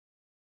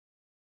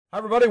Hi,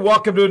 everybody.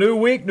 Welcome to a new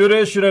week, new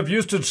edition of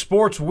Houston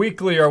Sports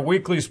Weekly, our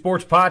weekly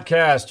sports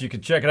podcast. You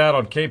can check it out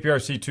on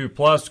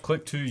KPRC2+.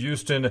 Click to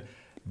Houston.com.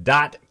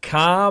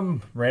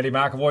 Randy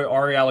McAvoy,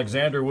 Ari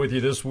Alexander with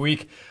you this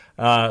week.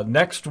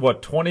 Next,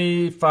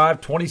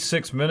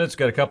 26 minutes.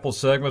 Got a couple of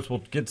segments.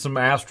 We'll get some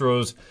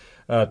Astros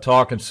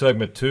talk in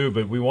segment 2,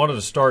 but we wanted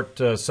to start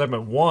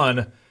segment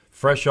 1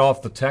 fresh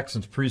off the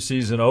Texans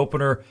preseason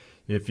opener.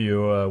 If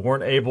you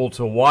weren't able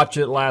to watch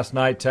it last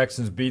night,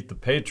 Texans beat the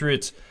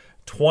Patriots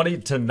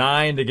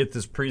 20-9 to get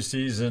this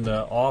preseason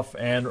off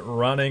and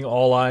running.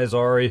 All eyes,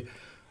 Ari,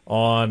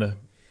 on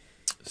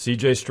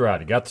C.J.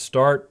 Stroud. He got the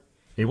start.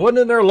 He wasn't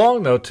in there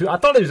long, though. I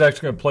thought he was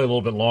actually going to play a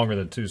little bit longer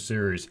than 2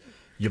 series.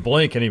 You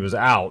blink and he was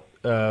out.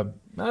 Not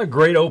a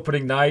great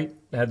opening night.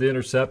 Had the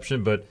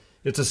interception, but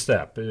it's a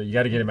step. You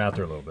got to get him out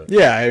there a little bit.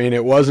 Yeah, I mean,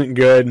 it wasn't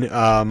good.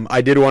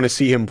 I did want to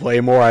see him play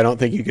more. I don't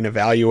think you can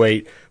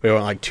evaluate. We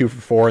went like 2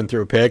 for 4 and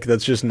threw a pick.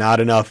 That's just not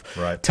enough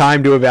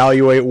time to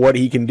evaluate what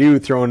he can do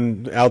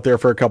thrown out there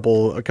for a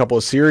couple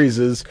of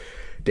series.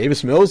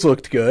 Davis Mills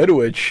looked good,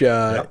 which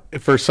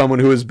for someone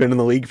who has been in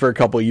the league for a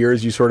couple of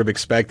years, you sort of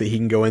expect that he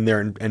can go in there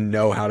and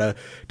know how to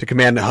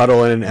command a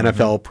huddle in an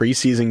NFL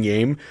preseason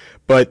game.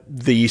 But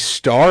the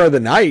star of the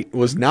night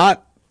was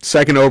not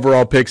second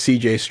overall pick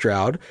C.J.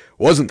 Stroud,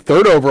 wasn't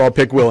third overall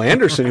pick Will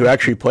Anderson, who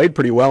actually played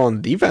pretty well on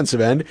the defensive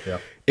end. Yeah.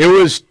 It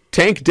was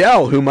Tank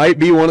Dell, who might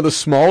be one of the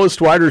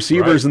smallest wide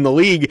receivers in the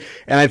league,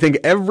 and I think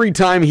every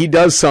time he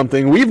does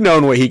something, we've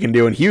known what he can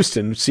do in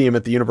Houston, see him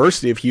at the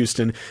University of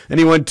Houston, and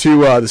he went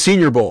to the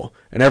Senior Bowl,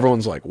 and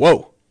everyone's like,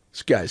 whoa,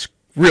 this guy's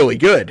really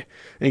good.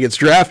 And he gets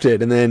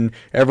drafted, and then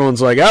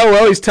everyone's like, oh,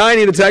 well, he's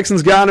tiny, the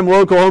Texans got him,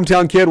 local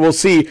hometown kid, we'll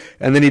see.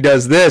 And then he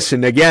does this,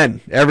 and again,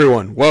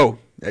 everyone, whoa.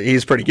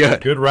 He's pretty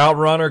good. Good route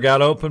runner,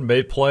 got open,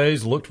 made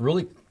plays, looked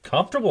really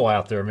comfortable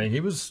out there. I mean,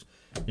 he'd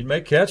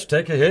make catch,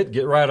 take a hit,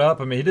 get right up.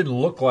 I mean, he didn't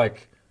look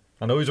like,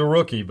 I know he's a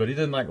rookie, but he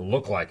didn't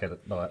look like it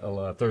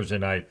Thursday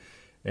night,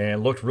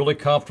 and looked really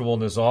comfortable in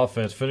this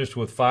offense. Finished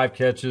with 5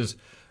 catches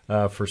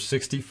for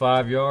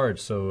 65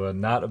 yards, so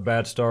not a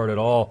bad start at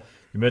all.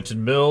 You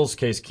mentioned Mills.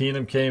 Case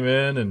Keenum came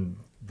in and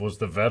was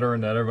the veteran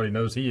that everybody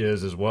knows he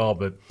is as well.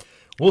 But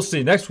we'll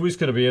see. Next week's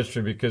going to be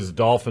interesting because the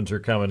Dolphins are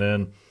coming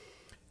in.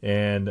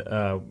 And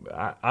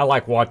I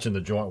like watching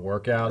the joint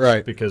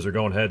workouts because they're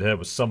going head-to-head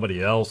with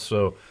somebody else.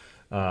 So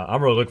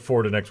I'm really looking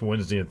forward to next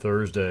Wednesday and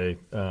Thursday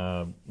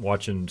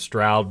watching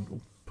Stroud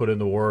put in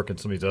the work and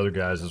some of these other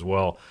guys as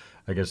well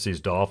against these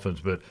Dolphins.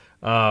 But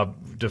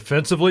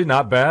defensively,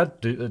 not bad.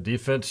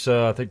 Defense,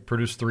 I think,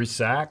 produced 3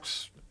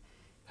 sacks,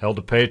 held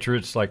the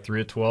Patriots like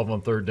 3 of 12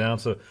 on third down.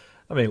 So,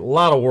 I mean, a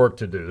lot of work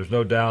to do. There's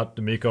no doubt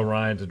D'Amico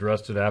Ryans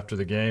addressed it after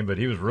the game, but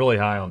he was really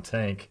high on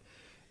Tank.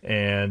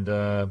 And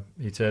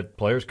he said,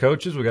 players,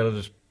 coaches, we got to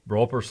just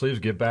roll up our sleeves,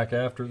 get back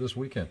after this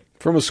weekend.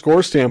 From a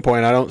score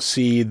standpoint, I don't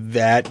see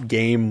that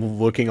game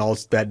looking all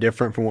that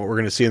different from what we're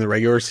going to see in the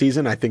regular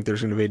season. I think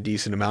there's going to be a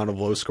decent amount of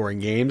low-scoring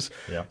games.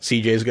 Yeah.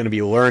 CJ is going to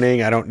be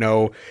learning. I don't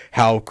know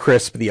how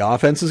crisp the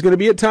offense is going to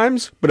be at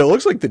times, but it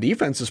looks like the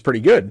defense is pretty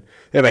good.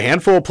 They have a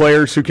handful of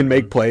players who can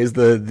make plays.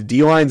 The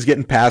D-line's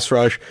getting pass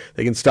rush.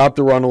 They can stop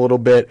the run a little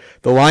bit.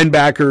 The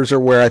linebackers are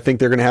where I think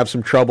they're going to have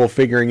some trouble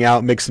figuring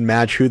out, mix and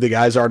match who the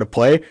guys are to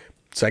play.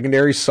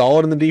 Secondary's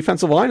solid, and the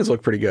defensive line has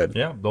looked pretty good.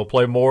 Yeah, they'll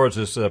play more as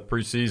this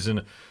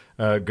preseason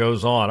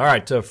goes on. All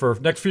right, for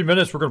next few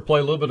minutes, we're going to play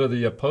a little bit of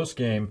the post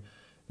game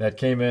that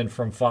came in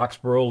from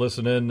Foxborough.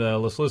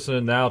 Let's listen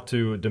in now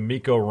to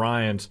D'Amico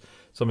Ryans,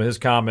 some of his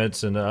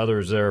comments and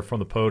others there from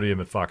the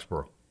podium at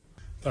Foxborough.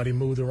 Thought he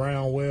moved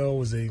around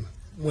well.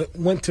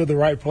 Went to the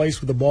right place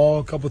with the ball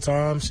a couple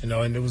times,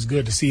 and it was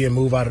good to see him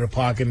move out of the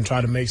pocket and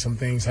try to make some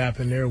things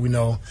happen there. We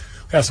know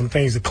we have some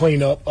things to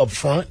clean up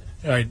front.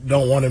 I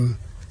don't want him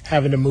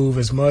having to move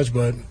as much,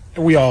 but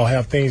we all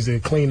have things to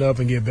clean up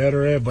and get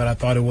better at. But I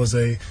thought it was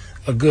a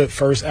good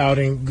first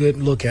outing, good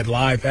look at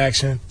live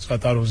action, so I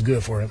thought it was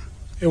good for him.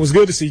 It was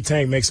good to see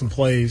Tank make some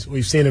plays.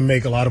 We've seen him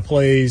make a lot of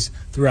plays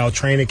throughout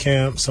training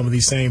camp, some of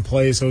these same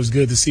plays, so it was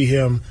good to see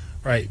him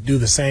do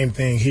the same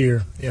thing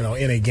here,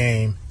 in a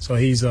game. So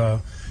he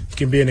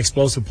can be an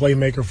explosive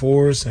playmaker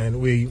for us, and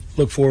we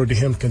look forward to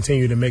him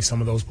continue to make some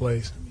of those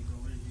plays.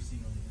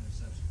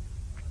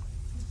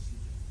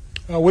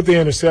 With the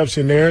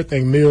interception there, I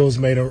think Mills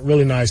made a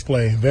really nice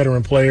play.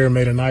 Veteran player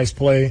made a nice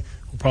play.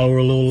 We probably were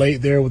a little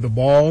late there with the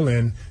ball,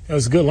 and it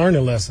was a good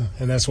learning lesson.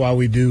 And that's why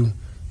we do,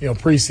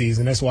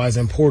 preseason. That's why it's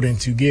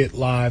important to get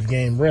live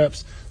game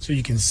reps so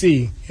you can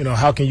see,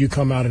 how can you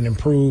come out and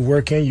improve?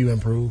 Where can you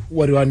improve?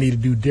 What do I need to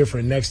do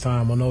different next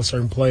time on those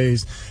certain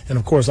plays? And,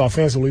 of course,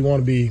 offensively, we want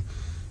to be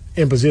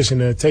in position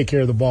to take care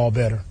of the ball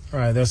better. All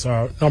right, that's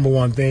our number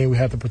one thing. We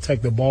have to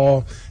protect the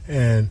ball,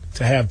 and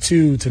to have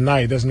 2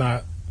 tonight, that's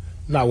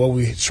not what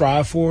we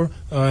strive for.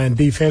 And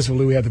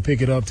defensively, we have to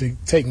pick it up to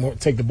take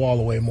the ball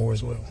away more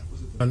as well.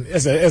 And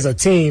as a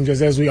team,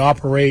 just as we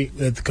operate,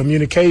 the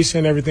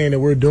communication, everything that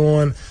we're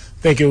doing,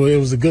 I think it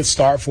was a good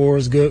start for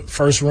us, good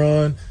first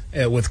run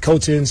with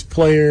coaches,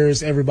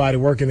 players, everybody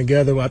working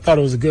together. I thought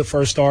it was a good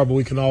first start, but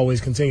we can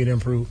always continue to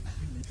improve.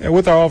 And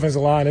with our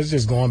offensive line, it's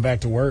just going back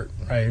to work,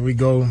 right? We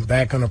go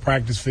back on the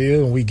practice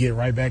field and we get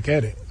right back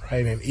at it,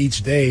 right? And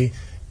each day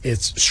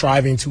it's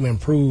striving to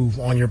improve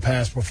on your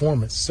past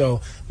performance.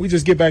 So we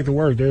just get back to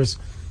work. There's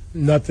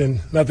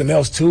nothing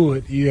else to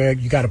it. You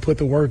got to put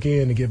the work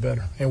in to get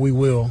better, and we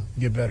will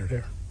get better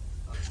there.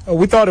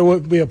 We thought it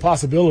would be a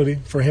possibility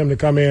for him to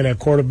come in at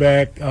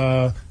quarterback.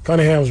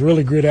 Cunningham's a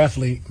really good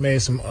athlete.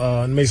 Made some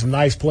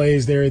nice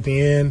plays there at the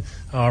end,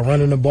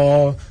 running the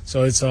ball.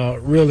 So it's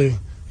really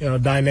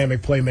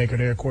dynamic playmaker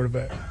there at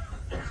quarterback.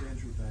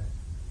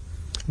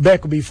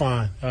 Beck will be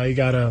fine.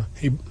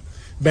 He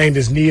banged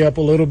his knee up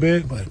a little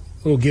bit, but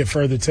we'll get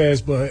further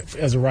tests. But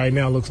as of right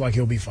now, it looks like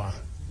he'll be fine.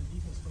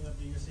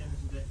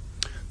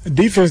 The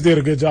defense did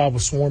a good job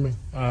of swarming.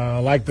 I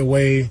like the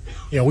way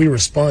we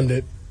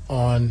responded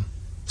on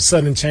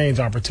sudden change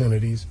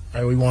opportunities.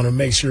 Right? We want to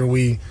make sure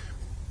we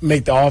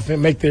make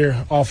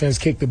their offense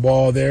kick the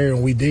ball there,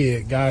 and we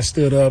did. Guys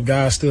stood up,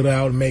 guys stood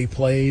out and made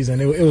plays,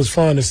 and it was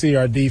fun to see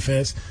our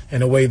defense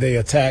and the way they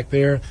attacked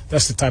there.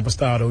 That's the type of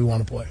style that we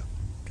want to play.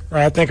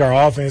 Right, I think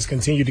our offense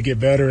continued to get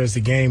better as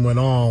the game went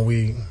on.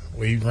 We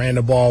ran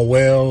the ball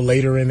well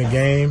later in the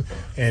game,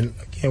 and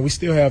again, we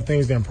still have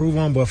things to improve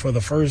on, but for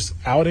the first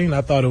outing,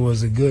 I thought it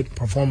was a good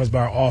performance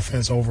by our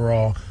offense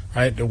overall.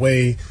 Right, the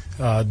way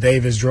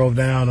Davis drove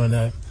down on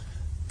the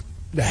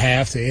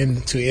half to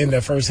end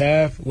that first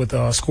half with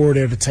a score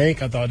there to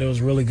tank. I thought it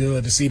was really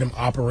good to see them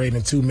operate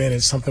in 2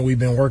 minutes, something we've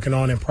been working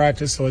on in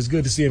practice. So it's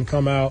good to see him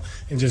come out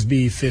and just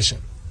be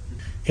efficient.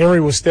 Henry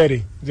was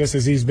steady, just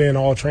as he's been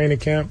all training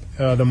camp.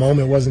 The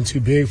moment wasn't too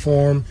big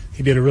for him.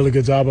 He did a really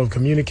good job of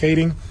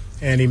communicating,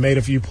 and he made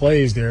a few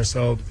plays there.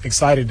 So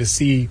excited to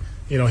see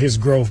his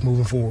growth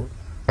moving forward.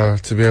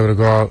 To be able to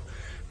go out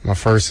my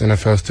first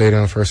NFL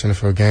stadium, first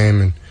NFL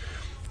game, and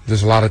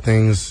there's a lot of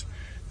things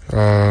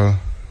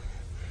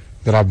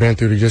that I've been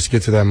through to just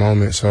get to that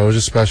moment. So it was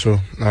just special.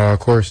 Of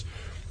course,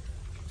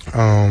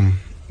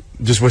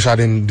 just wish I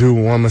didn't do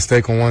one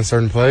mistake on one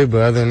certain play,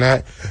 but other than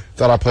that,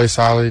 thought I played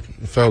solid.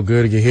 It felt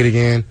good to get hit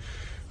again,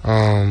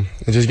 and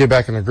just get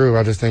back in the groove.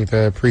 I just think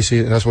that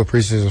preseason, that's what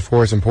preseason is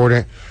for. It's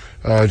important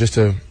just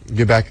to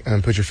get back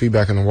and put your feet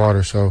back in the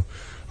water. So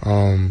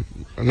I'm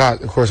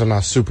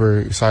not super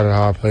excited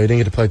how I played.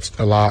 Didn't get to play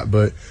a lot,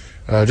 but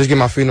just get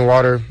my feet in the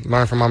water,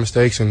 learn from my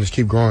mistakes, and just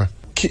keep growing.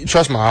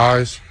 Trust my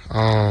eyes.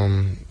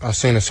 I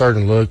seen a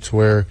certain look to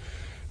where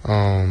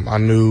I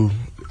knew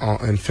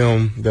in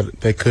film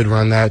that they could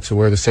run that to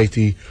where the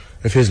safety,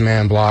 if his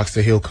man blocks,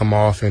 that he'll come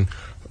off and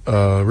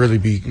really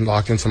be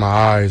locked into my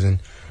eyes, and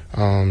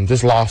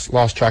just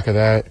lost track of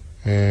that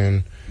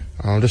and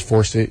just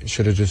forced it.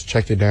 Should have just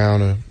checked it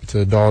down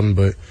to Dalton,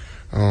 but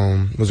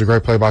it was a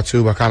great play by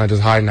Tube. I kind of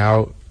just hiding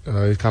out.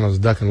 He kind of was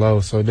ducking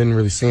low, so I didn't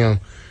really see him.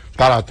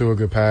 Thought I threw a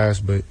good pass,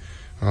 but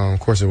of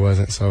course it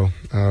wasn't. So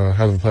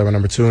hell of a play by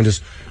number 2, and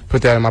just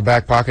put that in my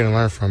back pocket and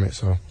learn from it.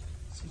 So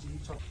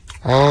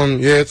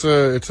it's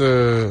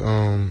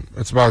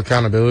about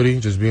accountability,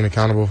 just being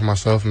accountable for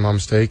myself and my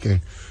mistake,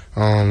 and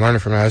learning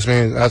from that.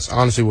 That's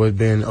honestly what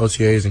been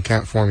OTAs and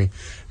camp for me.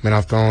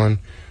 I've thrown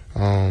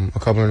a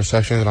couple of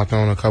interceptions, and I've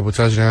thrown a couple of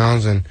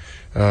touchdowns, and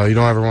you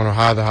don't ever want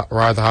to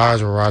ride the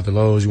highs or ride the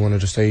lows. You want to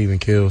just stay even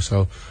kill.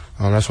 So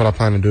that's what I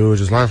plan to do, is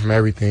just learn from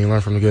everything,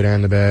 learn from the good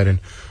and the bad. And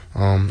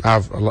I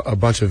have a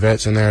bunch of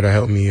vets in there that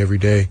help me every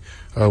day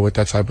with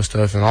that type of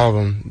stuff, and all of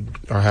them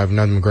have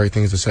nothing but great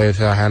things to say.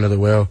 I handled it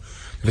well.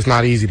 It's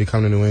not easy to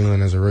come to New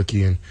England as a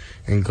rookie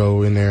and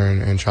go in there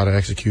and try to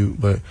execute,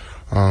 but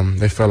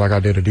they felt like I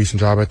did a decent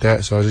job at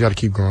that, so I just got to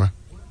keep growing.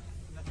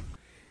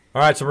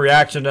 All right, some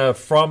reaction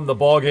from the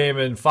ball game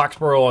in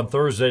Foxborough on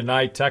Thursday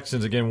night.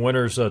 Texans, again,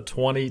 winners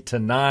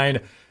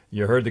 20-9.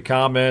 You heard the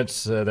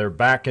comments. They're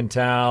back in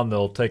town.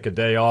 They'll take a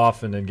day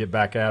off and then get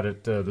back at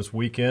it this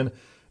weekend.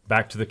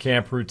 Back to the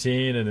camp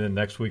routine, and then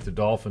next week the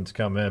Dolphins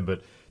come in.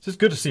 But it's just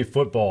good to see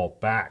football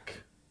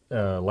back.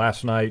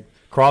 Last night,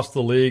 across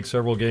the league,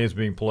 several games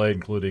being played,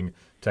 including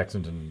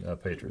Texans and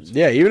Patriots.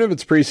 Yeah, even if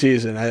it's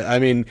preseason. I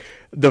mean,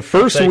 the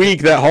first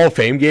week, that Hall of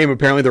Fame game,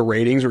 apparently the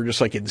ratings were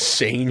just like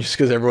insane just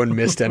because everyone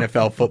missed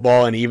NFL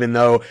football. And even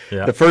though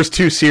the first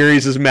 2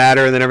 series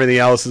matter and then everything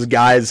else is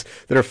guys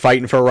that are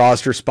fighting for a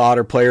roster spot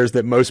or players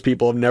that most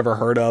people have never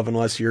heard of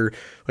unless you're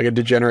like a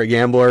degenerate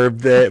gambler.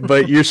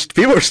 But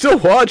people are still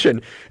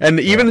watching. And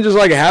even just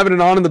like having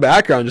it on in the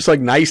background, just like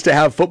nice to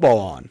have football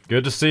on.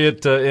 Good to see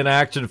it in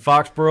action in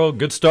Foxborough.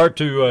 Good start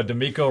to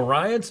D'Amico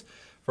Ryans.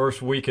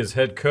 First week as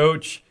head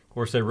coach. Of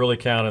course, they really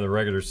count in the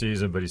regular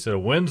season, but he said a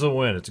win's a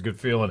win. It's a good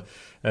feeling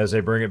as they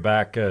bring it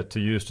back to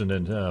Houston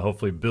and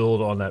hopefully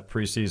build on that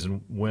preseason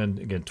win,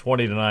 again,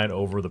 20-9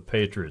 over the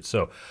Patriots.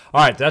 So,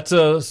 all right, that's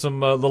some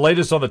the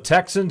latest on the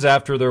Texans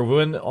after their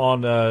win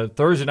on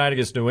Thursday night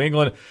against New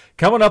England.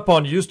 Coming up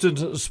on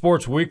Houston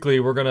Sports Weekly,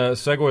 we're going to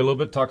segue a little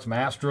bit, talk some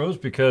Astros,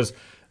 because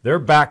they're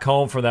back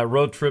home from that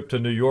road trip to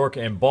New York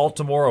and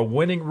Baltimore, a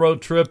winning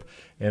road trip,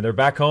 and they're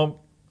back home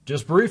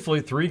just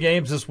briefly, 3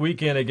 games this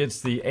weekend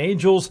against the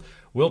Angels.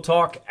 We'll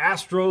talk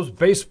Astros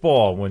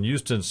baseball when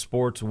Houston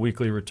Sports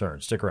Weekly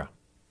returns. Stick around.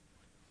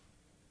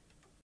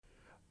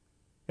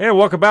 And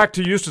welcome back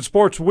to Houston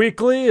Sports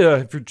Weekly.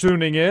 If you're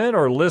tuning in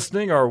or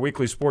listening, our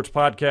weekly sports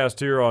podcast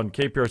here on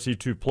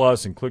KPRC2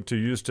 Plus and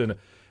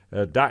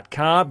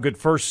click2houston.com. Good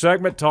first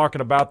segment talking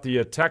about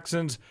the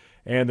Texans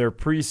and their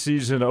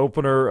preseason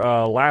opener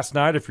last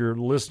night. If you're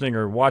listening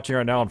or watching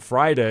right now on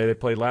Friday, they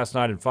played last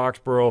night in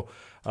Foxborough.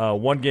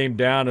 One game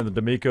down in the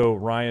D'Amico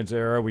Ryans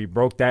era. We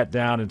broke that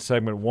down in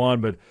segment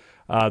one. But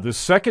the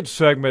second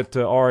segment,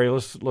 Ari,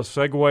 let's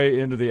segue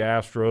into the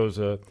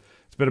Astros.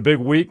 It's been a big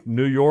week.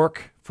 New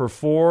York for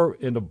 4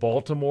 into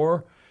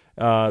Baltimore.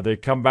 They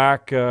come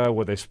back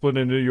they split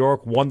in New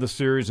York, won the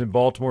series in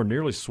Baltimore,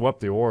 nearly swept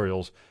the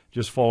Orioles,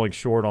 just falling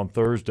short on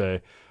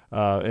Thursday.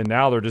 And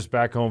now they're just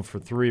back home for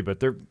 3. But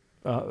they're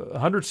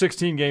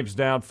 116 games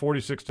down,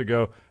 46 to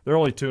go. They're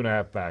only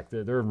 2.5 back.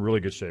 They're in really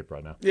good shape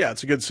right now. Yeah,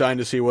 it's a good sign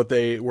to see what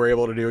they were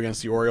able to do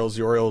against the Orioles.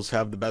 The Orioles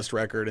have the best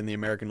record in the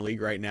American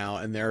League right now,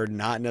 and they're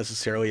not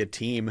necessarily a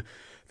team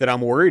that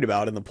I'm worried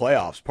about in the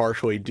playoffs,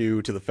 partially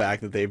due to the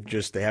fact that they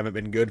haven't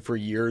been good for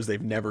years.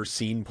 They've never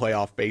seen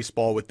playoff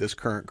baseball with this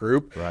current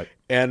group. Right.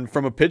 And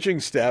from a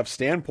pitching staff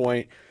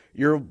standpoint,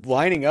 you're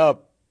lining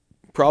up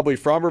probably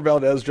Framber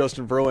Valdez,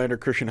 Justin Verlander,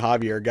 Christian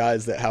Javier,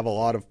 guys that have a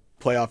lot of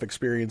playoff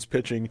experience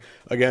pitching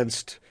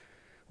against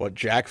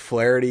Jack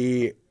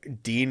Flaherty,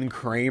 Dean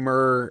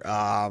Kramer.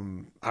 I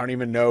don't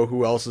even know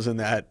who else is in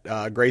that.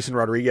 Grayson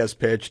Rodriguez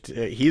pitched.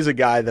 He's a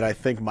guy that I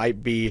think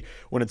might be,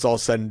 when it's all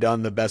said and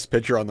done, the best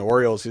pitcher on the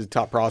Orioles. He's a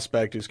top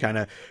prospect who's kind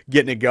of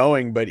getting it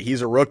going, but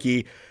he's a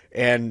rookie.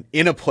 And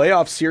in a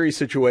playoff series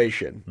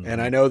situation, and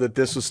I know that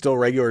this was still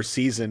regular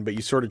season, but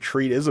you sort of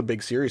treat it as a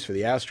big series for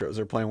the Astros.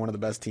 They're playing one of the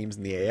best teams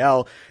in the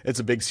AL. It's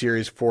a big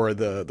series for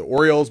the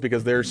Orioles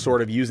because they're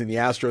sort of using the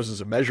Astros as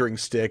a measuring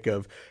stick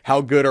of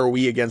how good are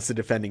we against the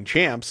defending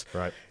champs.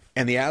 Right.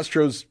 And the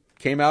Astros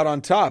came out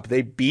on top.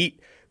 They beat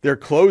their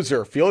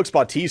closer. Felix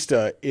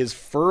Bautista is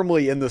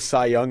firmly in the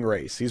Cy Young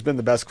race. He's been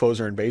the best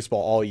closer in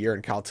baseball all year,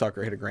 and Kyle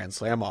Tucker hit a grand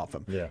slam off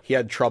him. Yeah. He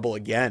had trouble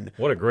again.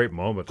 What a great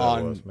moment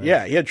that was, man.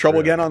 Yeah, he had trouble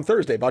again on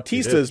Thursday.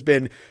 Bautista has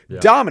been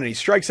dominant. He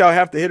strikes out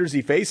half the hitters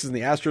he faces, and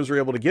the Astros were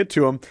able to get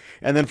to him.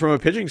 And then from a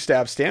pitching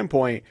staff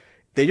standpoint,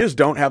 they just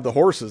don't have the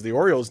horses. The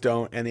Orioles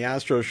don't, and the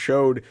Astros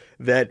showed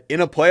that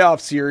in a playoff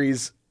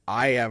series,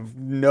 I have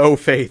no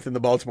faith in the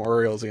Baltimore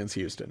Orioles against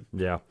Houston.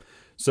 Yeah.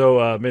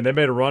 So, they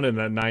made a run in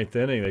that ninth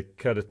inning. They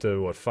cut it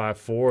to,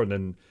 5-4, and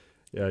then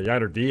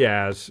Yainer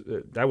Diaz,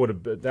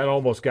 that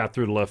almost got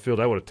through the left field.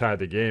 That would have tied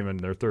the game, and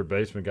their third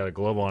baseman got a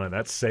glove on it.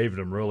 That saved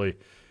them, really.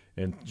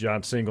 And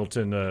John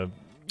Singleton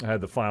had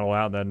the final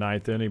out in that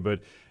ninth inning. But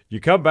you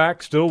come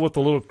back still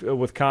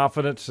with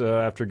confidence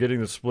after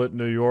getting the split in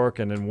New York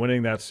and then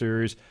winning that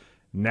series.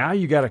 Now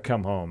you got to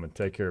come home and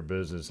take care of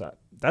business.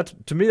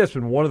 To me, that's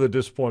been one of the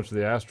disappointments of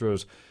the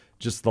Astros,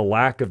 just the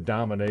lack of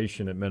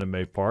domination at Minute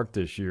Maid Park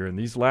this year. And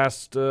these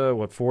last,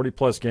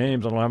 40-plus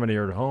games, I don't know how many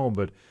are at home,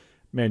 but,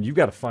 man, you've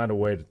got to find a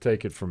way to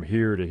take it from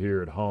here to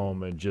here at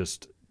home and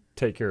just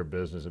take care of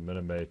business at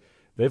Minute Maid.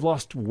 They've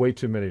lost way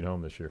too many at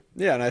home this year.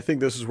 Yeah, and I think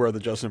this is where the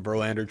Justin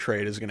Verlander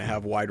trade is going to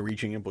have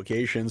wide-reaching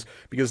implications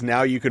because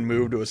now you can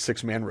move to a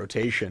six-man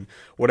rotation.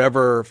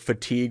 Whatever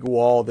fatigue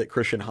wall that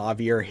Christian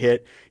Javier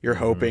hit, you're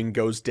hoping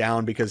goes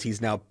down because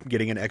he's now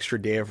getting an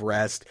extra day of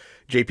rest.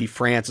 JP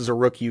France is a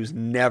rookie who's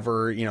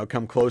never,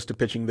 come close to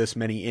pitching this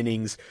many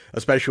innings,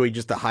 especially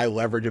just the high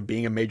leverage of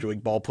being a major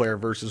league ball player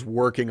versus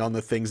working on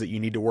the things that you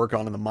need to work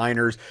on in the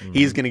minors.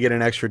 He's going to get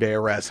an extra day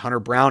of rest. Hunter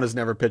Brown has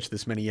never pitched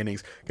this many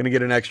innings, going to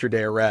get an extra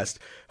day of rest.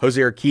 Jose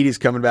Urquidy's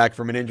coming back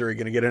from an injury,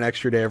 going to get an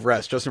extra day of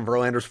rest. Justin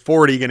Verlander's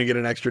 40, going to get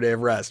an extra day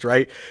of rest,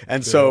 right?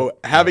 And so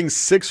having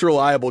 6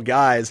 reliable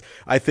guys,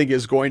 I think,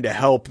 is going to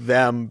help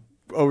them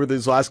over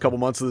these last couple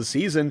months of the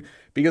season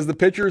because the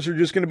pitchers are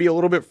just going to be a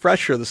little bit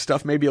fresher. The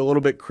stuff may be a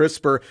little bit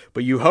crisper,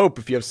 but you hope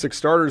if you have 6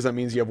 starters, that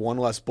means you have one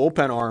less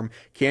bullpen arm.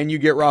 Can you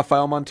get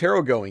Rafael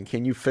Montero going?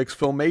 Can you fix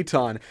Phil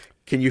Maton?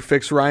 Can you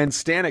fix Ryan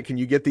Stanek? Can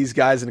you get these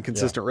guys in a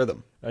consistent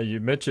rhythm?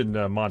 You mentioned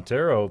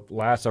Montero.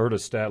 I heard a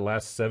stat,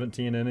 last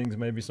 17 innings,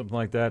 maybe something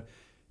like that.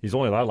 He's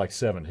only allowed like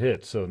 7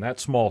 hits. So in that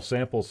small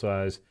sample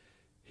size,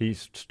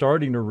 he's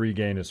starting to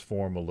regain his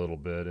form a little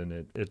bit.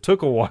 And it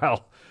took a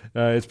while.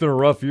 It's been a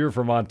rough year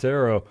for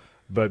Montero,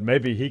 but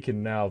maybe he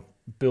can now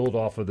build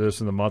off of this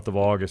in the month of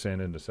August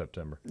and into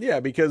September. Yeah,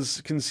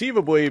 because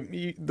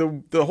conceivably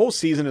the whole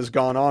season has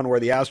gone on where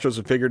the Astros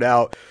have figured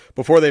out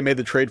before they made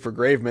the trade for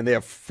Graveman, they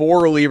have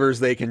 4 relievers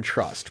they can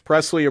trust.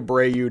 Presley,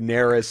 Abreu,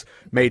 Neris,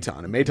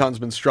 Maton. And Maton's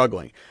been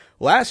struggling.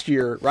 Last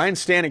year, Ryan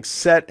Stanek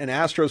set an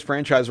Astros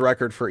franchise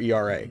record for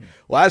ERA.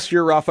 Last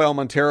year, Rafael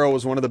Montero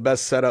was one of the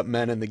best setup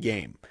men in the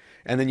game.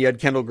 And then you had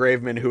Kendall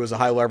Graveman, who was a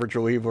high-leverage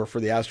reliever for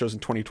the Astros in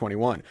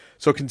 2021.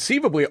 So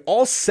conceivably,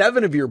 all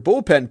 7 of your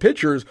bullpen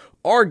pitchers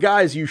are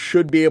guys you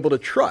should be able to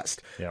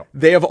trust. Yep.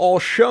 They have all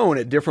shown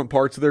at different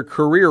parts of their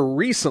career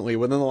recently,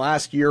 within the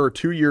last year or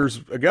 2 years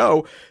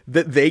ago,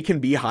 that they can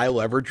be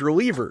high-leverage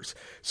relievers.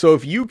 So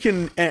if you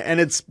can, and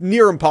it's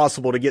near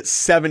impossible to get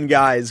 7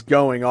 guys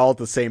going all at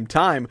the same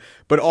time,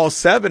 but all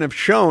 7 have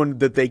shown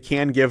that they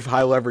can give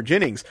high-leverage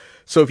innings.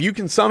 So if you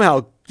can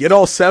somehow Get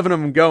all 7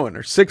 of them going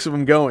or 6 of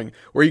them going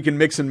where you can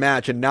mix and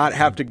match and not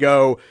have to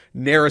go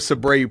Neris,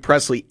 Abreu,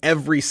 Presley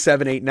every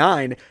 7, 8,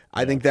 9.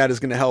 I think that is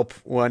going to help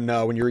when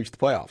you reach the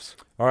playoffs.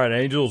 All right,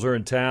 Angels are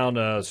in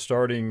town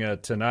starting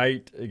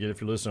tonight. Again, if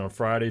you're listening on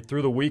Friday,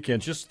 through the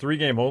weekend, just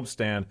 3-game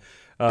homestand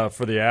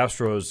for the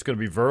Astros. It's going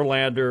to be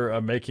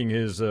Verlander making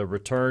his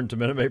return to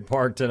Minute Maid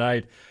Park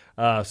tonight.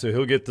 So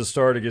he'll get the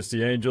start against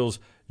the Angels.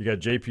 You got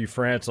J.P.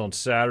 France on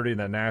Saturday in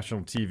that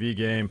national TV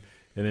game,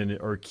 and then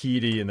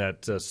Urquidy in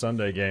that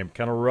Sunday game.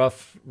 Kind of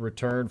rough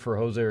return for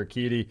Jose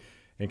Urquidy,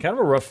 and kind of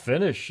a rough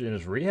finish in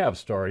his rehab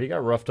start. He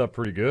got roughed up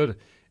pretty good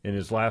in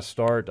his last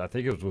start. I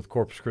think it was with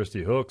Corpus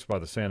Christi Hooks by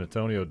the San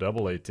Antonio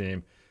Double-A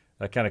team.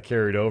 That kind of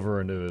carried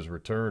over into his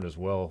return as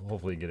well.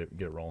 Hopefully get it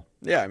rolling.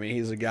 Yeah, I mean,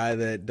 he's a guy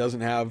that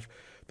doesn't have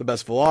the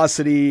best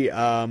velocity.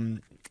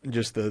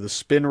 Just the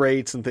spin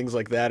rates and things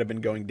like that have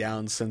been going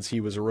down since he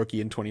was a rookie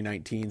in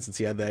 2019, since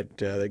he had that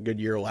good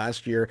year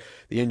last year.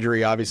 The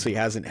injury obviously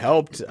hasn't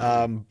helped,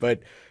 but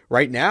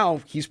right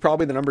now he's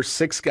probably the number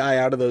 6 guy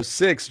out of those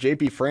 6.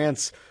 J.P.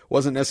 France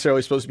wasn't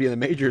necessarily supposed to be in the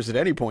majors at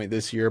any point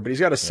this year, but he's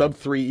got a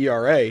sub-3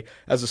 ERA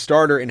as a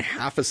starter in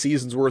half a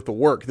season's worth of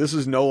work. This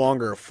is no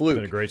longer a fluke. It's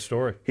been a great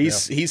story.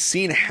 He's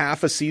seen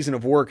half a season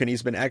of work, and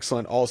he's been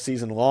excellent all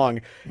season long,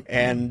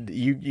 and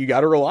you got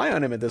to rely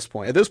on him at this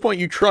point. At this point,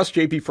 you trust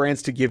J.P.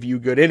 France to give you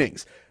good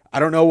innings. I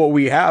don't know what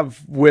we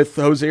have with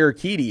Jose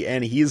Urquidy,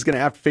 and he's going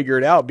to have to figure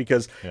it out,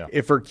 because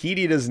if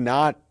Urquidy does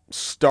not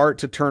start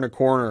to turn a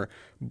corner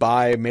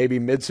by maybe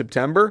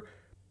mid-September,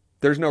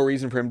 there's no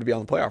reason for him to be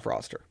on the playoff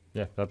roster.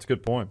 Yeah, that's a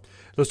good point.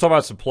 Let's talk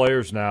about some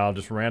players now,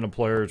 just random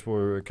players,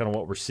 kind of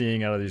what we're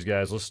seeing out of these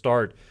guys. Let's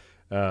start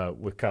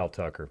with Kyle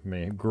Tucker. I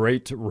mean,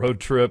 great road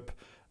trip.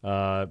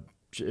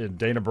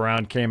 Dana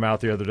Brown came out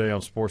the other day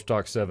on Sports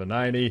Talk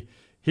 790.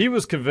 He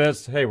was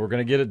convinced, hey, we're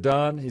going to get it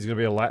done. He's going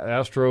to be an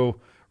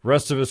Astro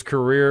rest of his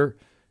career.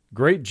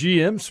 Great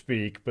GM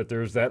speak, but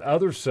there's that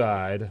other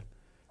side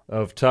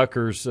of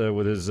Tucker's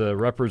with his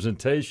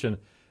representation.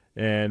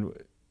 And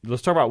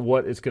let's talk about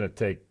what it's going to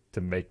take to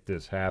make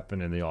this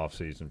happen in the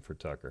offseason for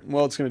Tucker.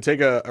 Well, it's going to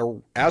take a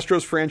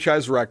Astros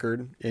franchise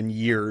record in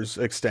years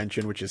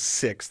extension, which is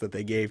 6 that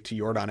they gave to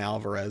Yordan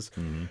Alvarez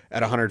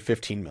at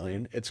 $115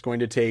 million. It's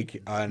going to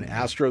take an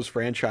Astros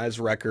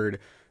franchise record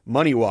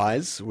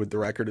money-wise, with the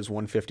record is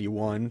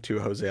 $151 to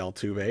Jose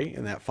Altuve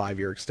in that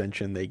 5-year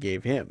extension they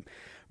gave him.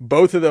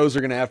 Both of those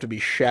are going to have to be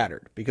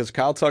shattered because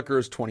Kyle Tucker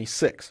is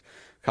 26.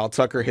 Kyle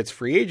Tucker hits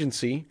free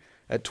agency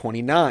at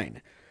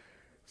 29.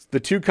 The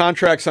 2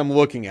 contracts I'm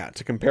looking at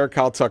to compare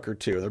Kyle Tucker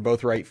to, they're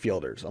both right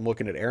fielders. I'm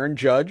looking at Aaron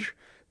Judge,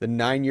 the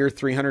 9-year,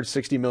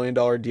 $360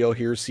 million deal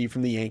he received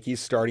from the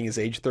Yankees starting his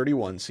age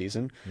 31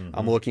 season.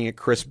 I'm looking at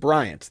Chris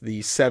Bryant,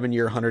 the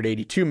 7-year,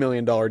 $182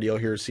 million deal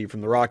he received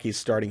from the Rockies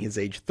starting his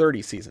age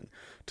 30 season.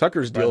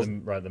 Tucker's deal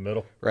right in the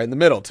middle. Right in the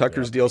middle.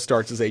 Tucker's deal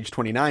starts his age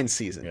 29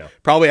 season.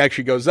 Probably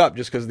actually goes up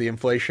just because of the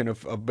inflation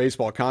of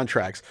baseball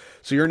contracts.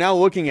 So you're now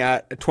looking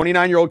at a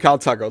 29-year-old Kyle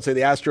Tucker. Let's say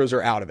the Astros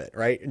are out of it,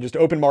 right? And just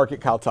open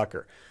market Kyle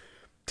Tucker.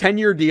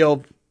 10-year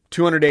deal,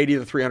 $280 to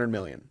 $300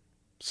 million.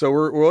 So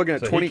we're looking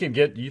at 20.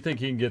 You think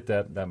he can get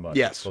that much?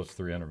 Yes, close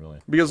to $300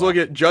 million. Because look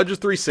at Judge is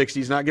 360.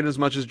 He's not getting as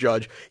much as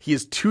Judge. He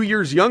is 2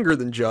 years younger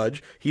than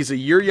Judge. He's a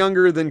year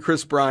younger than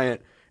Chris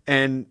Bryant.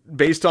 And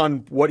based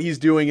on what he's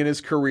doing in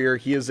his career,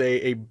 he is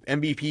a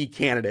MVP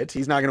candidate.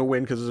 He's not going to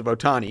win because of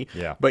Ohtani.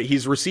 But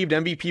he's received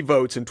MVP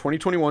votes in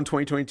 2021,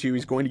 2022.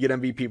 He's going to get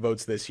MVP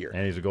votes this year.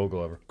 And he's a Gold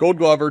Glover. Gold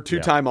Glover,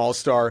 2-time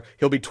All-Star.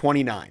 He'll be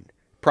 29.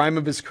 Prime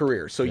of his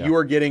career. So you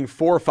are getting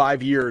 4 or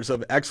 5 years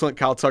of excellent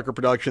Kyle Tucker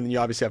production that you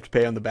obviously have to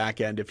pay on the back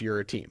end if you're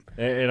a team.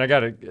 And I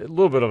got a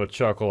little bit of a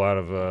chuckle out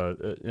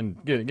of and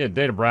again,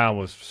 Dana Brown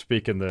was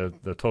speaking the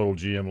total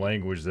GM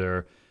language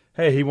there.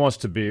 Hey, he wants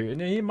to be,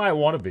 and he might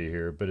want to be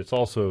here, but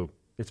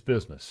it's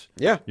business.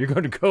 Yeah. You're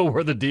going to go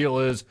where the deal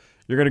is.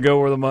 You're going to go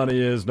where the money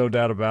is, no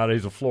doubt about it.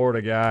 He's a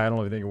Florida guy. I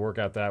don't think it'll work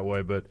out that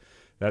way, but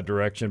that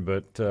direction.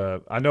 But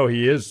I know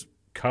he is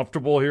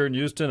comfortable here in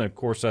Houston. Of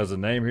course, has a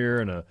name here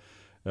and a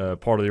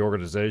part of the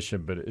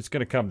organization, but it's going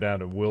to come down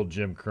to will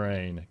Jim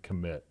Crane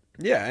commit?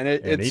 Yeah,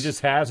 and he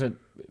just hasn't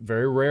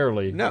very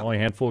rarely. No. Only a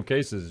handful of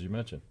cases, as you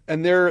mentioned.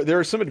 And there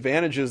are some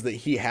advantages that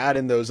he had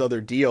in those other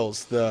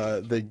deals,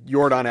 the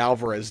Yordan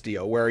Alvarez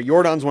deal, where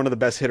Yordan's one of the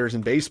best hitters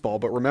in baseball,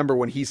 but remember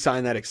when he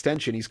signed that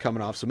extension, he's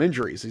coming off some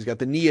injuries. He's got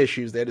the knee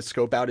issues. They had to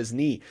scope out his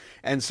knee.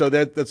 And so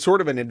that's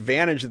sort of an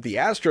advantage that the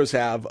Astros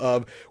have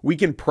of we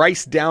can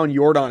price down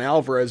Yordan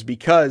Alvarez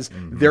because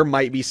there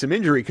might be some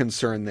injury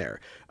concern there.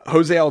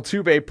 Jose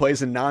Altuve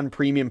plays a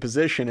non-premium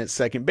position at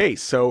second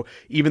base. So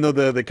even though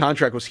the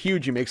contract was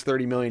huge, he makes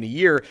 $30 million a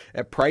year,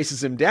 it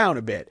prices him down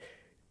a bit.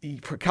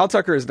 Kyle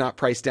Tucker is not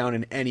priced down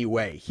in any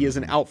way. He is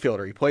an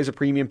outfielder. He plays a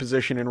premium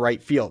position in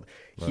right field.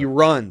 Right. He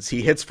runs.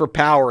 He hits for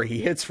power.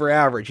 He hits for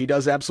average. He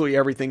does absolutely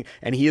everything,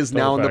 and he is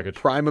now in the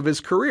prime of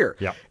his career.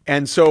 Yep.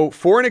 And so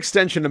for an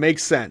extension to make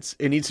sense,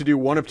 it needs to do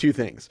one of two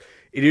things.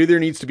 It either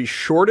needs to be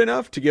short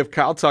enough to give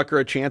Kyle Tucker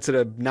a chance at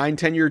a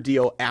 9-10 year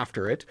deal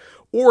after it,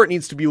 or it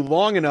needs to be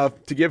long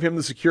enough to give him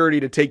the security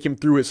to take him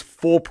through his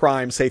full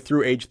prime, say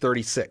through age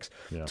 36.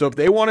 Yeah. So if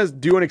they want to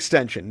do an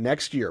extension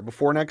next year,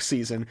 before next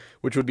season,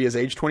 which would be his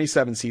age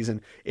 27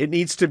 season, it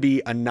needs to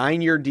be a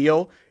 9-year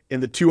deal in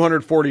the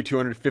 $240,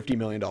 $250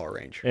 million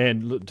range.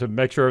 And to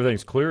make sure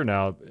everything's clear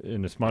now,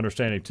 and it's my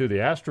understanding too, the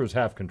Astros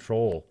have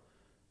control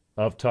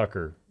of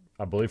Tucker,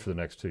 I believe, for the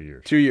next 2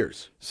 years. 2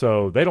 years.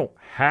 So they don't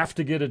have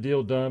to get a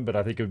deal done, but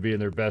I think it would be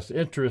in their best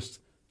interest.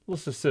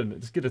 Let's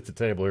get at the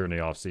table here in the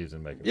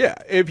offseason.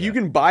 If you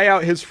can buy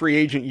out his free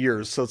agent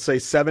years, so let's say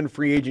 7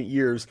 free agent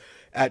years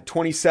at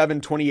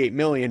 $27, $28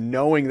 million,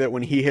 knowing that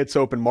when he hits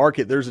open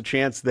market, there's a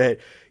chance that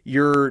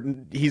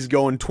he's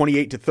going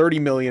 $28 to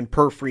 $30 million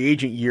per free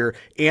agent year,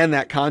 and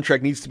that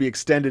contract needs to be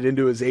extended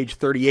into his age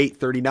 38,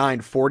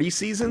 39, 40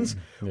 seasons.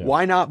 Yeah.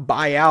 Why not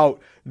buy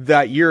out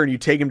that year and you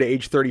take him to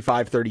age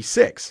 35,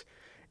 36?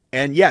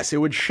 And yes, it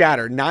would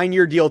shatter.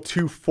 9-year deal,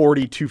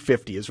 240,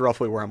 250 is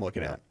roughly where I'm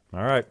looking at.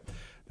 All right.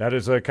 That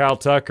is Kyle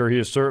Tucker. He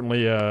is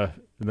certainly the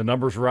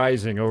numbers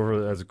rising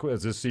over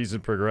as this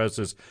season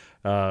progresses,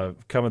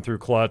 coming through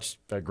clutch,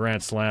 that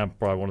grand slam,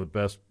 probably one of the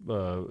best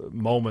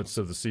moments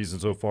of the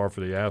season so far for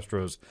the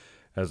Astros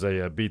as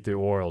they beat the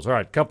Orioles. All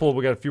right,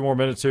 we got a few more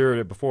minutes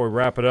here before we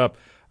wrap it up.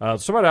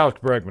 So about Alex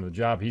Bregman, the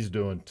job he's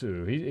doing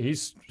too.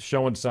 He's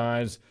showing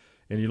signs,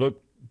 and you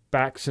look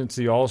back since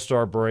the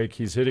All-Star break,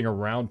 he's hitting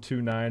around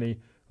 290.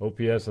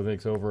 OPS, I think,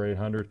 is over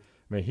 800.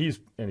 I mean, he's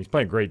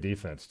playing great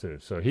defense too.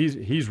 So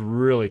he's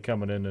really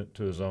coming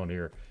into his own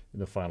here in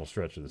the final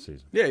stretch of the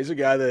season. Yeah, he's a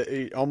guy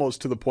that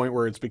almost to the point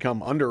where it's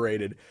become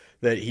underrated,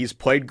 that he's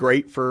played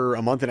great for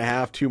a month and a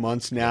half, 2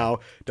 months now,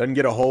 doesn't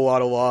get a whole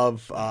lot of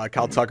love.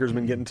 Kyle Tucker's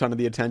been getting a ton of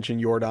the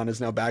attention. Jordan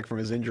is now back from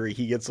his injury.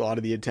 He gets a lot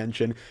of the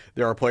attention.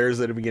 There are players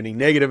that have been getting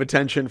negative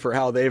attention for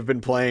how they've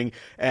been playing,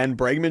 and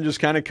Bregman just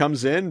kind of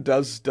comes in,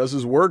 does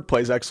his work,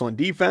 plays excellent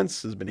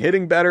defense, has been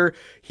hitting better.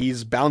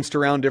 He's bounced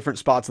around different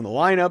spots in the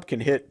lineup,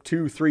 can hit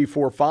 2, 3,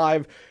 4,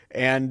 5.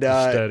 And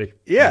steady.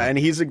 Yeah, and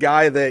he's a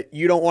guy that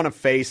you don't want to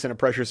face in a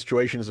pressure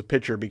situation as a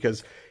pitcher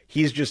because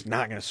he's just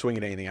not going to swing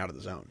at anything out of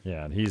the zone.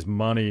 Yeah, and he's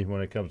money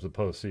when it comes to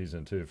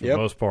postseason too. For the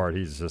most part,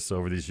 he's just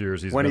over these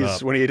years when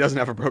he doesn't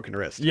have a broken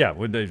wrist. Yeah,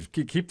 when they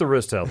keep the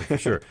wrist healthy for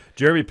sure.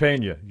 Jeremy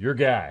Pena, your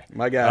guy,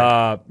 my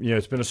guy.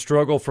 It's been a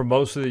struggle for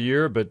most of the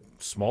year, but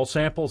small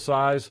sample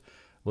size.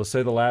 Let's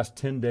say the last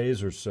 10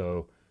 days or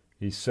so,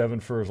 he's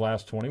 7 for his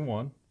last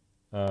 21.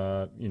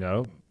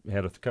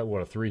 Had a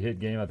 3-hit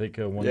game, I think,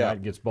 one night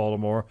against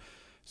Baltimore.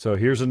 So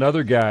here's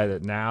another guy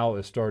that now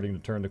is starting to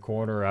turn the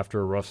corner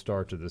after a rough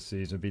start to this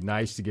season. It'd be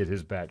nice to get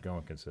his bat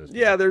going consistently.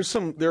 Yeah,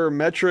 there are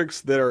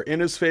metrics that are in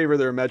his favor.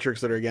 There are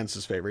metrics that are against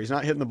his favor. He's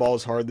not hitting the ball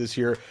as hard this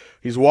year.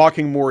 He's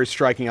walking more. He's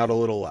striking out a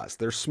little less.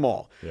 They're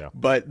small. Yeah.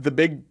 But the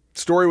big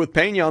story with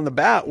Pena on the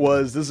bat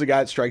was this is a guy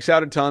that strikes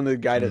out a ton, the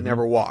guy that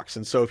never walks.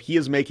 And so if he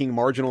is making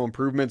marginal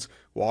improvements,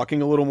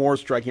 walking a little more,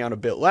 striking out a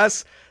bit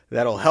less,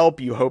 that'll help.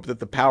 You hope that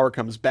the power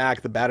comes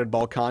back, the batted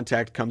ball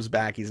contact comes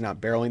back. He's not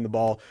barreling the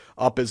ball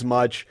up as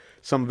much.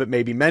 Some of it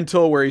may be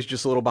mental, where he's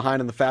just a little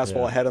behind on the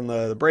fastball, ahead on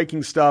the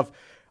breaking stuff.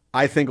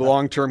 I think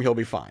long-term he'll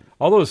be fine.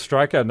 Although his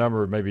strikeout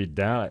number may be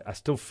down, I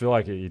still feel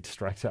like he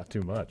strikes out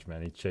too much,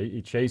 man.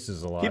 He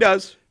chases a lot. He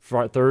does.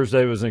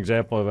 Thursday was an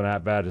example of an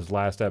at-bat, his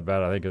last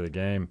at-bat, I think, of the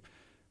game,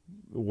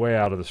 way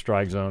out of the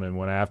strike zone and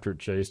went after it,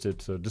 chased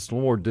it. So just a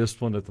little more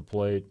disciplined at the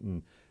plate,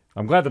 and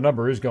I'm glad the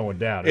number is going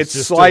down. It's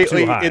just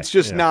slightly. Too high. It's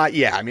just not.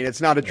 Yeah, I mean,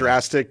 it's not a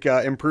drastic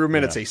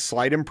improvement. Yeah. It's a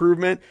slight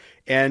improvement.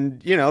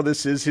 And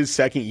this is his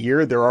second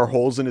year. There are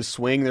holes in his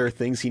swing. There are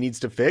things he needs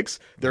to fix.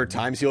 There are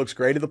times he looks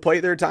great at the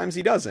plate. There are times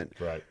he doesn't.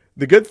 Right.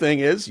 The good thing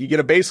is you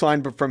get a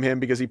baseline from him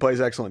because he plays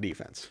excellent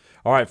defense.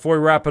 All right. Before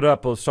we wrap it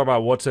up, let's talk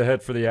about what's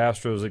ahead for the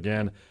Astros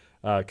again.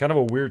 Kind of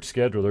a weird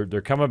schedule.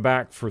 They're coming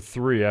back for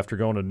 3 after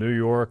going to New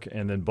York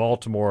and then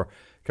Baltimore.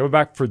 Coming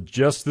back for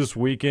just this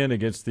weekend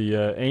against the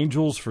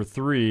Angels for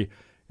 3,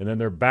 and then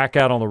they're back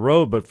out on the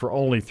road, but for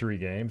only 3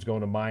 games,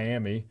 going to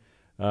Miami.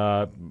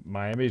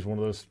 Miami is one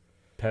of those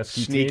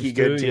pesky sneaky teams,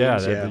 good too.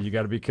 teams. You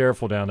got to be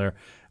careful down there.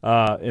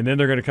 And then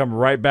they're going to come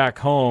right back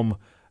home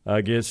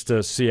against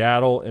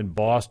Seattle and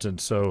Boston.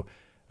 So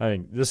I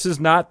think this is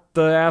not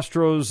the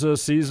Astros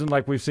season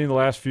like we've seen the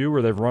last few,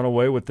 where they've run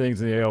away with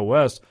things in the AL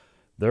West.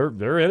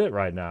 They're in it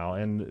right now.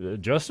 And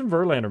Justin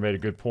Verlander made a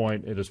good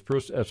point at his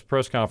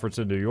press conference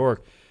in New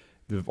York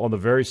on the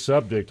very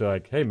subject,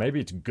 like, hey, maybe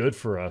it's good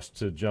for us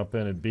to jump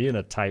in and be in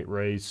a tight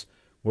race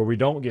where we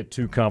don't get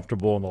too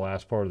comfortable in the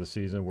last part of the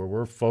season, where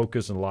we're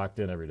focused and locked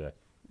in every day.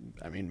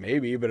 I mean,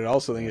 maybe, but I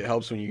also think it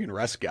helps when you can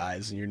rest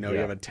guys and you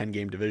have a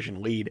 10-game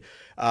division lead.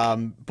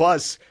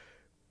 Plus,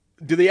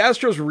 do the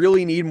Astros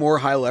really need more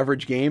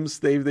high-leverage games?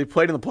 They've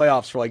played in the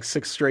playoffs for like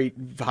 6 straight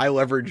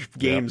high-leverage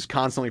games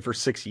constantly for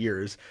 6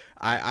 years.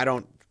 I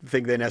don't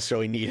think they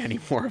necessarily need any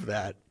more of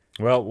that.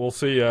 Well, we'll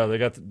see. I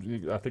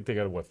think they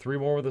got 3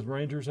 more with the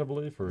Rangers, I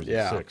believe, or is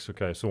it 6?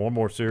 Okay, so 1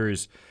 more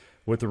series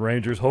with the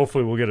Rangers.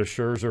 Hopefully we'll get a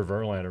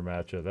Scherzer-Verlander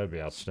matchup. That'd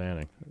be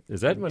outstanding.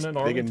 Is that in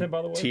Arlington,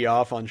 by the way? Tee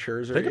off on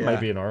Scherzer? I think it might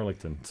be in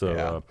Arlington.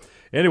 So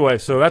anyway,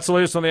 so that's the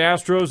latest on the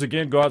Astros.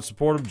 Again, go out and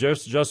support them.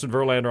 Justin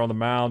Verlander on the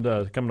mound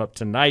coming up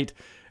tonight.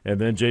 And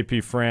then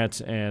J.P.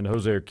 France and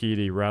Jose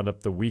Urquidy round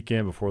up the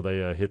weekend before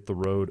they hit the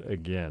road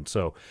again.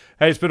 So,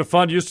 hey, it's been a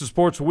fun Houston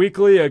Sports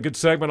Weekly, a good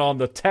segment on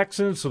the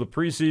Texans. So the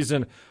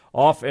preseason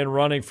off and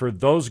running for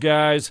those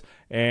guys.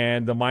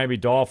 And the Miami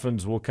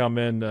Dolphins will come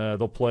in.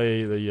 They'll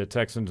play the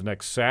Texans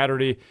next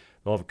Saturday.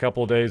 They'll have a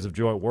couple of days of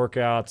joint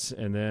workouts.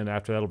 And then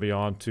after that, it'll be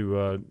on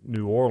to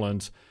New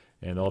Orleans.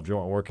 And they'll have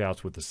joint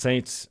workouts with the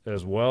Saints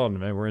as well. And,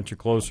 man, we're inching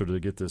closer to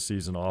get this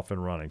season off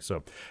and running.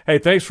 So, hey,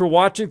 thanks for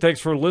watching. Thanks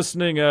for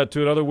listening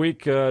to another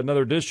week,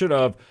 another edition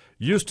of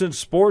Houston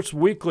Sports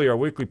Weekly, our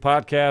weekly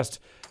podcast.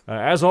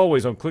 As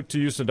always, on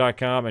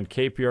click2houston.com and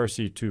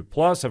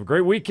KPRC2+. Have a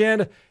great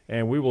weekend,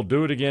 and we will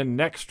do it again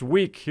next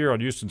week here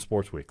on Houston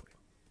Sports Weekly.